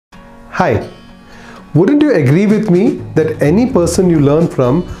Hi, wouldn't you agree with me that any person you learn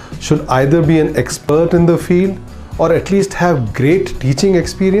from should either be an expert in the field or at least have great teaching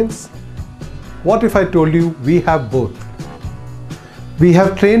experience? What if I told you we have both? We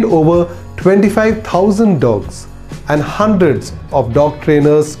have trained over 25,000 dogs and hundreds of dog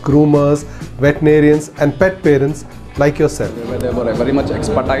trainers, groomers, veterinarians and pet parents like yourself. They were very much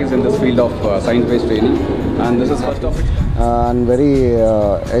expertise in this field of science-based training, and this is first of its and very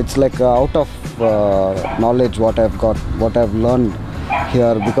it's like out of knowledge what I've got, what I've learned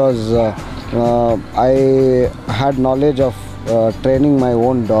here, because I had knowledge of training my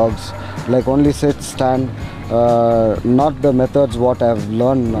own dogs, like only sit, stand, not the methods what I've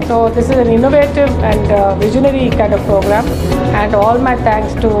learned now. So this is an innovative and visionary kind of program, and all my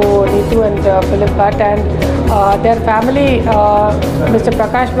thanks to Neetu and Philip Bhatt and their family, Mr.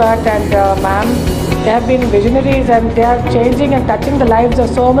 Prakash Bhatt and ma'am. They have been visionaries and they are changing and touching the lives of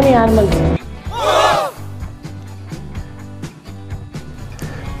so many animals.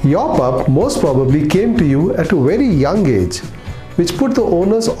 Your pup most probably came to you at a very young age, which put the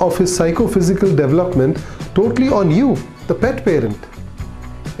onus of his psychophysical development totally on you, the pet parent.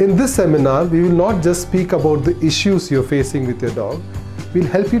 In this seminar, we will not just speak about the issues you're facing with your dog. We'll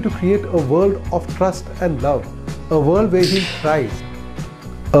help you to create a world of trust and love, a world where he'll thrive,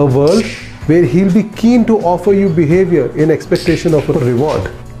 a world where he'll be keen to offer you behavior in expectation of a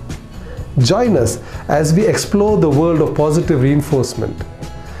reward. Join us as we explore the world of positive reinforcement.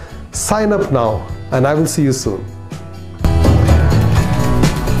 Sign up now and I will see you soon.